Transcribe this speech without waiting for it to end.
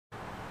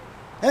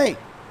Hey,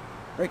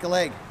 break a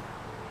leg.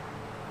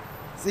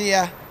 See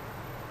ya.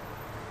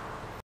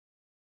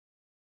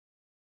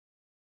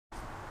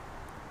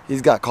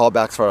 He's got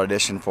callbacks for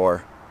audition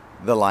for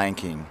The Lion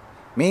King.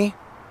 Me?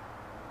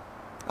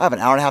 I have an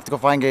hour and a half to go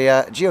find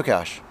a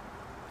geocache.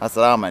 That's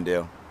what I'm gonna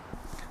do.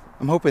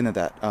 I'm hoping that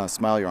that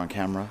smile you're on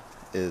camera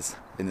is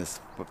in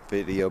this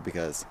video,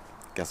 because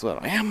guess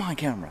what? I am on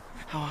camera.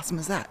 How awesome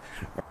is that?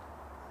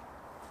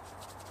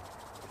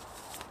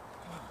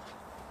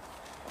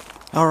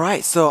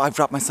 Alright, so I've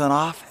dropped my son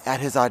off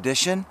at his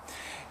audition.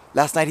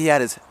 Last night he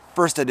had his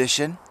first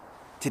audition.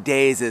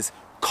 Today's his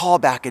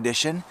callback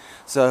edition.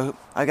 So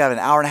I got an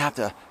hour and a half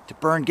to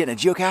burn getting a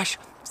geocache.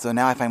 So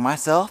now I find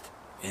myself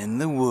in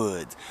the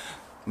woods.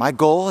 My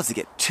goal is to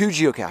get 2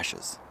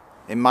 geocaches.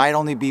 It might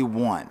only be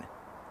 1.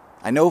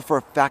 I know for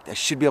a fact I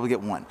should be able to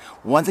get 1.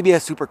 One's to be a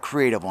super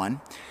creative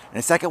one, and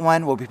the second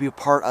one will be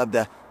part of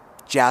the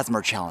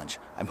Jasmer challenge.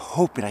 I'm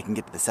hoping I can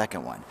get to the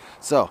second one.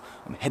 So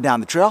I'm heading down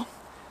the trail,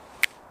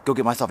 go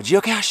get myself a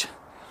geocache.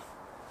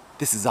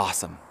 This is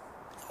awesome.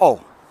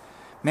 Oh,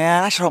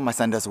 man, I sure hope my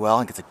son does well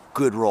and gets a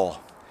good roll.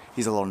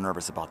 He's a little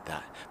nervous about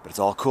that, but it's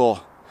all cool.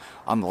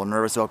 I'm a little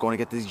nervous about going to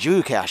get these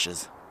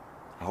geocaches.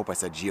 I hope I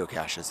said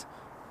geocaches.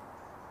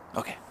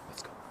 Okay,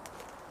 let's go.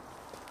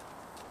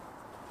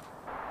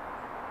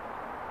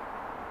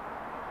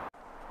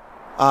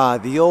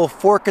 The old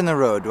fork in the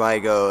road. Do I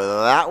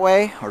go that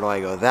way or do I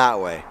go that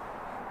way?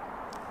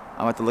 I'm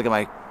gonna have to look at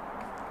my,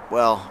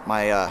 well,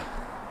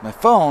 my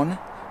phone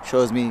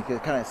shows me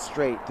kind of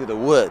straight through the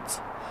woods.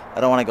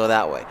 I don't want to go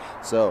that way.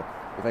 So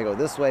if I go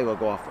this way, we'll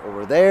go off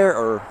over there,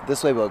 or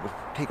this way, we'll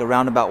take a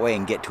roundabout way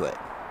and get to it.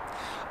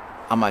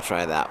 I'm gonna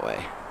try that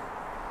way.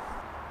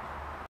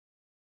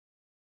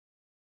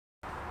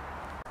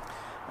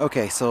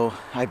 Okay, so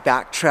I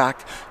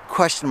backtracked,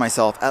 questioned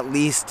myself at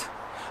least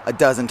a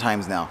dozen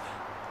times now.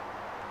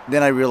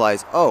 Then I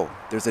realized, oh,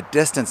 there's a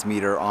distance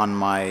meter on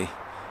my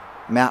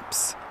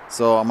maps.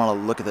 So I'm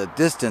gonna look at the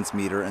distance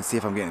meter and see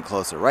if I'm getting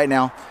closer. Right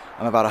now,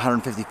 I'm about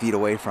 150 feet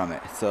away from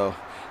it. So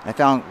I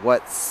found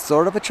what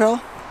sort of a trail?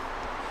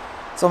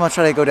 So I'm gonna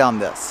try to go down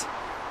this.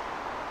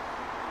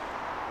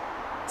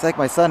 It's like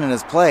my son in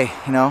his play,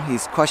 you know,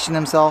 he's questioned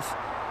himself,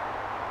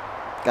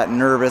 got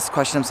nervous,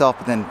 questioned himself,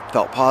 but then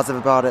felt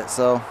positive about it.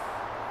 So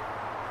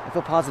I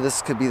feel positive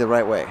this could be the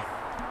right way.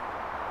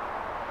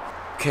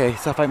 Okay,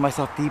 so I find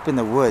myself deep in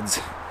the woods.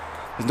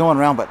 There's no one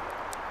around, but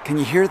can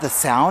you hear the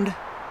sound?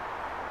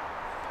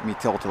 Let me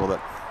tilt a little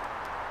bit.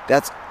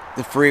 That's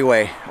the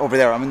freeway over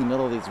there. I'm in the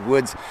middle of these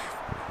woods,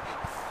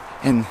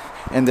 and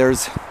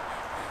there's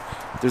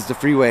the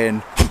freeway,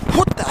 and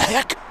what the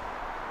heck?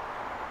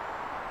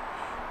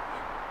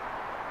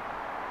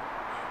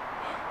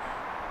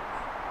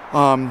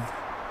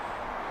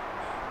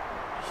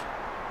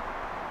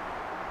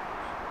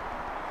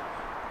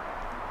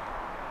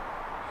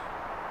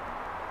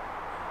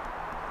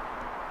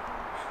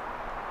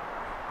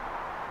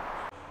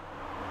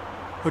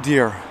 Oh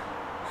dear.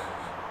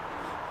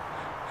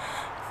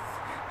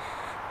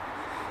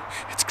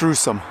 It's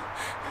gruesome.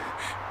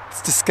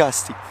 It's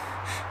disgusting.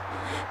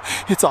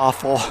 It's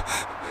awful.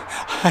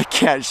 I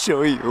can't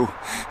show you.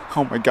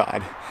 Oh my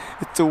God.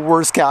 It's the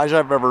worst cache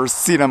I've ever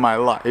seen in my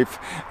life.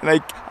 And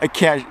I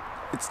can't,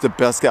 it's the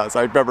best cache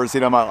I've ever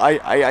seen in my life.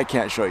 I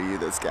can't show you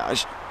this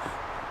cache.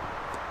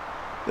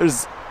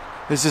 There's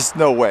just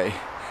no way.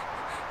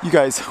 You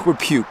guys would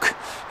puke.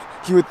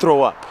 You would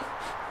throw up.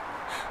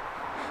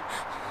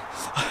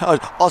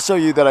 I'll show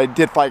you that I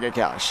did find a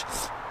cache.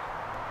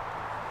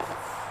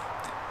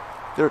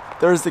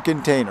 There's the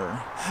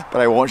container,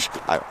 but I won't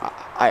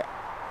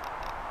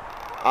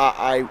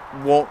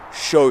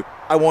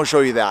show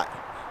you that.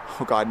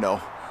 Oh God,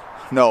 no,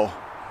 no.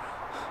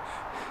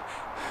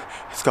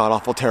 It's god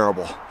awful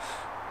terrible.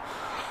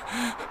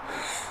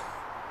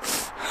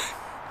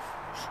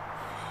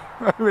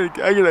 I'm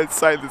gonna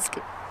sign this.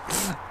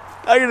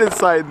 I'm gonna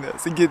sign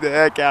this and get the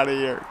heck out of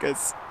here,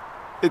 because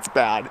it's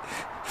bad.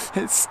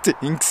 It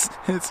stinks.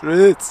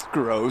 It's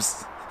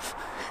gross.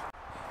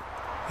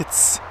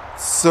 It's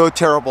so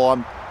terrible.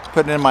 I'm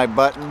putting in my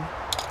button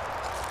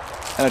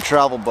and a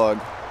travel bug,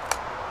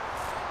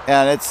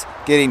 and it's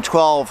getting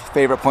 12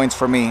 favorite points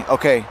for me.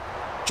 Okay,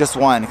 just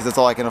 1, because that's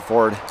all I can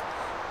afford.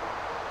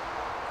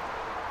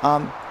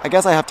 I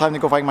guess I have time to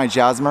go find my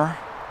Jasmer.